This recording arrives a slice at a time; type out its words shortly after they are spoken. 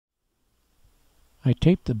I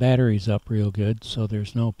taped the batteries up real good so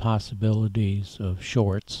there's no possibilities of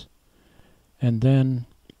shorts, and then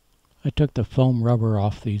I took the foam rubber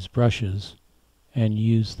off these brushes and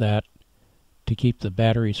used that to keep the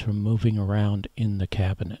batteries from moving around in the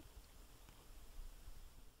cabinet.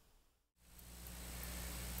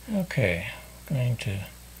 Okay, I'm going to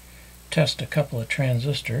test a couple of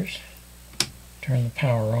transistors. Turn the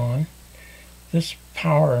power on. This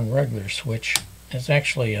power and regular switch is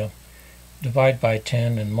actually a divide by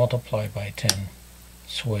 10 and multiply by 10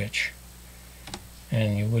 switch,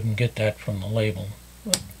 and you wouldn't get that from the label,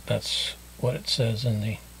 but that's what it says in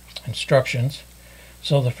the instructions.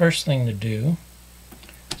 So the first thing to do,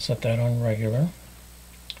 set that on regular,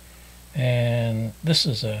 and this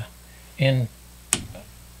is a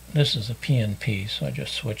PNP, so I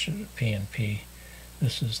just switch it to PNP.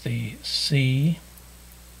 This is the C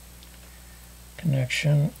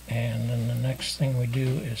connection, and then the next thing we do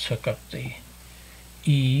is hook up the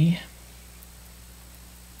E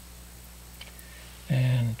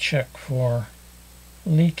and check for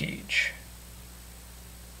leakage.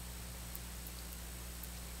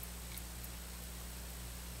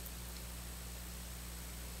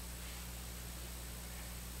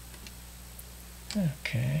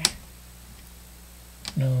 Okay,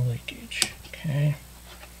 no leakage. Okay,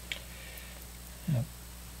 yep.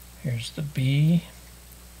 Here's the B.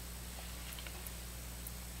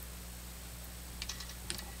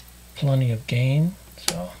 Plenty of gain,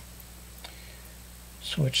 so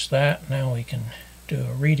switch that. Now we can do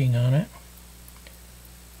a reading on it,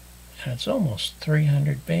 and it's almost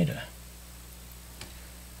 300 beta.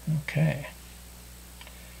 Okay,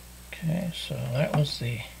 so that was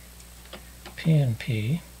the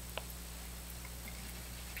PNP.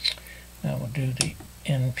 Now we'll do the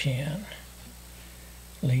NPN.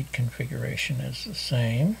 Lead configuration is the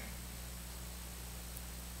same.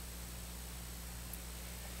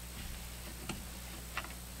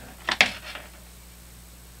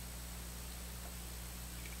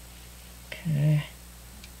 Okay,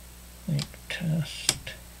 leak test.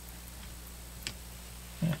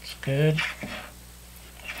 That's good.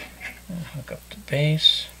 Now hook up the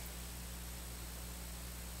base.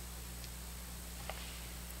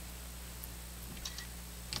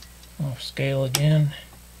 Off scale again.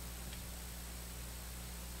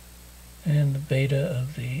 And the beta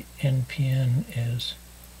of the NPN is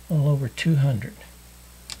a little over 200.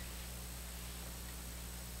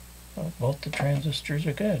 Well, both the transistors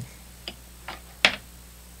are good.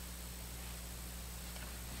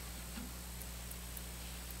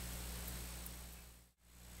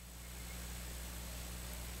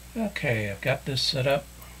 Okay, I've got this set up,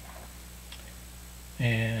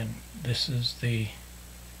 and this is the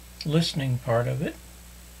listening part of it.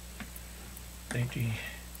 The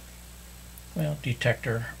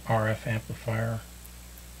detector, RF amplifier,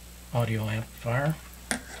 audio amplifier,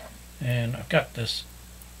 and I've got this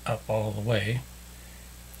up all the way.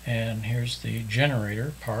 And here's the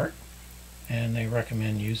generator part, and they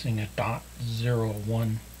recommend using a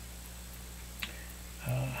 .01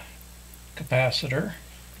 capacitor,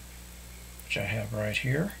 which I have right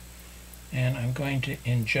here. And I'm going to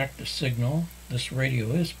inject a signal. This radio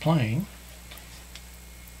is playing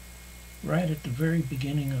right at the very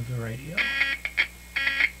beginning of the radio.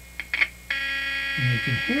 And you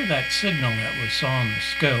can hear that signal that we saw on the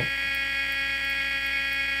scope.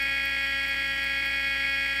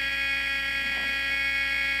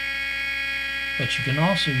 But you can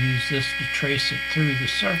also use this to trace it through the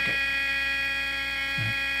circuit.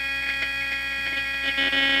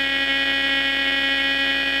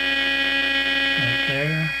 Right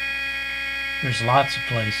there. There's lots of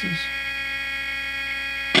places.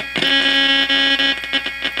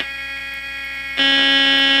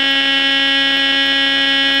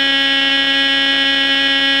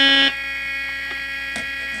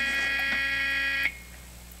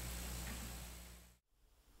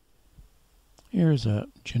 Here's a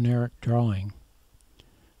generic drawing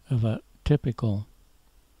of a typical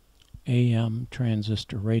AM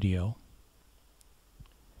transistor radio.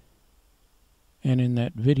 And in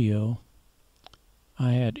that video,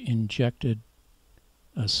 I had injected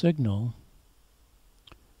a signal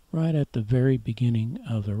right at the very beginning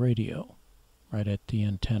of the radio, right at the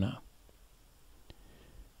antenna.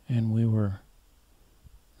 And we were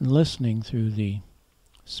listening through the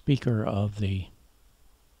speaker of the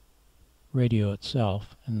radio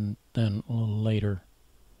itself, and then a little later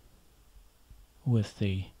with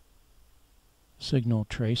the signal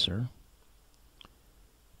tracer.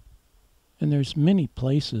 And there's many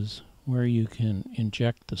places where you can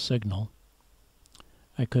inject the signal.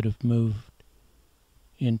 I could have moved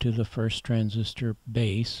into the first transistor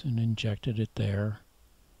base and injected it there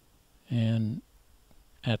and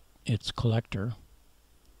at its collector.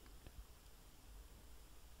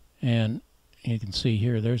 And you can see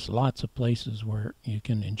here there's lots of places where you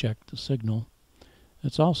can inject the signal.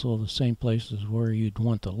 It's also the same places where you'd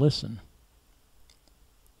want to listen.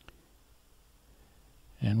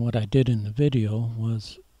 And what I did in the video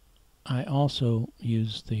was I also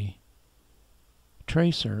used the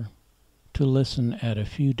tracer to listen at a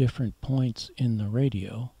few different points in the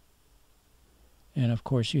radio. And of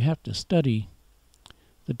course you have to study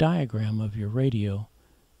the diagram of your radio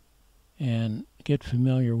and get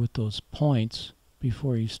familiar with those points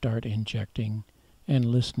before you start injecting and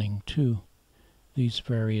listening to these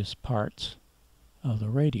various parts of the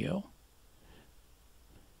radio.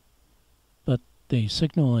 But the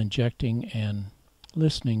signal injecting and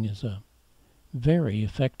listening is a very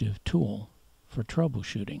effective tool for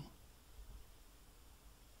troubleshooting.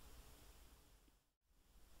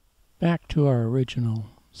 Back to our original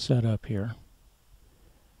setup here.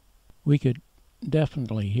 We could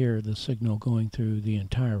definitely hear the signal going through the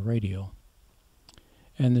entire radio.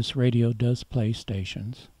 And this radio does play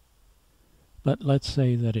stations. But let's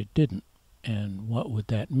say that it didn't. And what would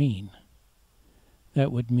that mean?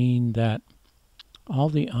 That would mean that all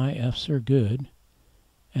the IFs are good,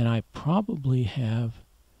 and I probably have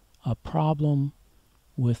a problem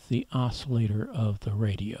with the oscillator of the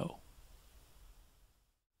radio.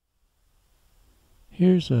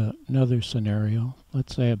 Here's another scenario.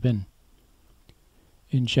 Let's say I've been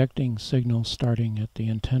injecting signals starting at the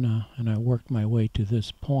antenna and I worked my way to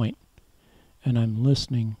this point and I'm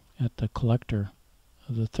listening at the collector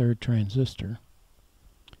of the third transistor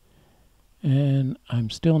and I'm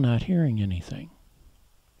still not hearing anything.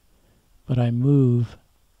 But I move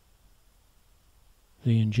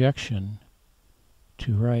the injection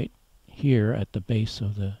to right here at the base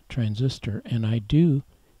of the transistor and I do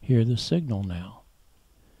hear the signal now.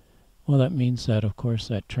 Well, that means that of course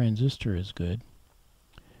that transistor is good.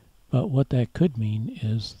 But what that could mean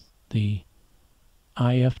is the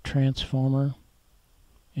IF transformer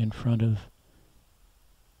in front of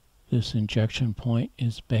this injection point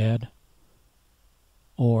is bad,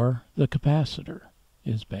 or the capacitor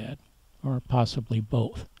is bad, or possibly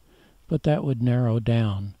both. But that would narrow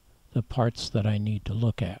down the parts that I need to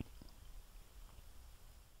look at.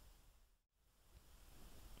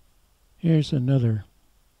 Here's another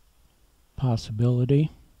possibility.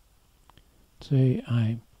 Say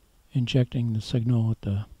I'm injecting the signal at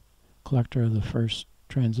the collector of the first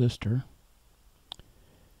transistor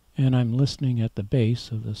and I'm listening at the base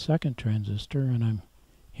of the second transistor and I'm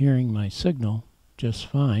hearing my signal just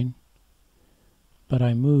fine, but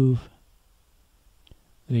I move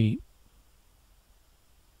the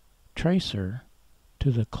tracer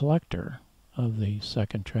to the collector of the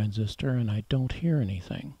second transistor and I don't hear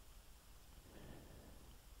anything.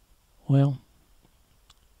 Well,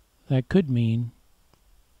 that could mean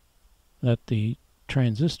that the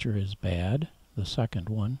transistor is bad, the second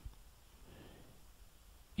one,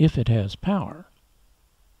 if it has power.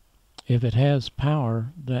 If it has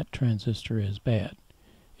power, that transistor is bad.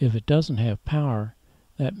 If it doesn't have power,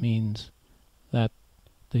 that means that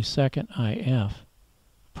the second IF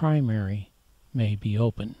primary may be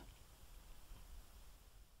open.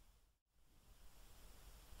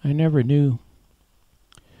 I never knew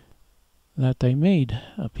that they made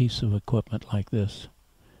a piece of equipment like this,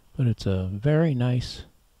 but it's a very nice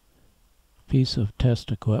piece of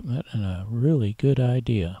test equipment and a really good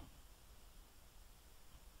idea.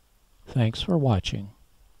 Thanks for watching.